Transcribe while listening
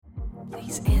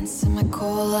Please answer my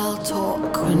call, I'll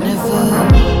talk whenever.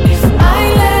 If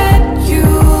I let you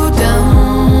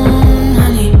down,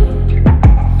 honey,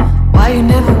 why you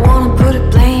never wanna put a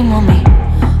blame on me?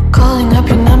 Calling up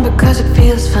your number cause it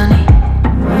feels funny.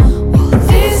 Well,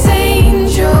 this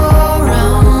ain't your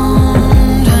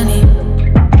round, honey.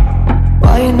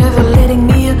 Why you never letting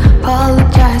me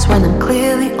apologize when I'm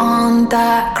clearly on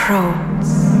that cross?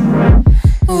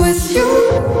 With you,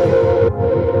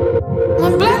 my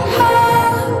black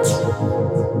heart,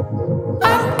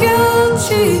 I'm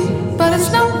guilty, but it's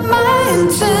not my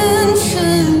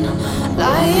intention.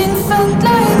 Lying felt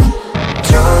like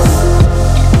truth,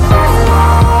 my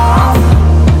love.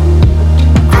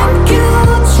 I'm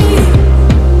guilty,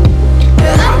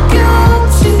 yeah, I'm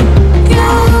guilty,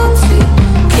 guilty,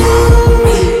 kill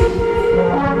me.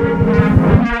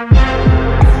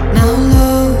 Now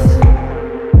love,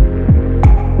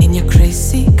 in your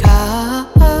crazy car,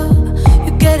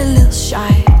 you get a little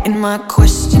shy in my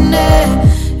questionnaire.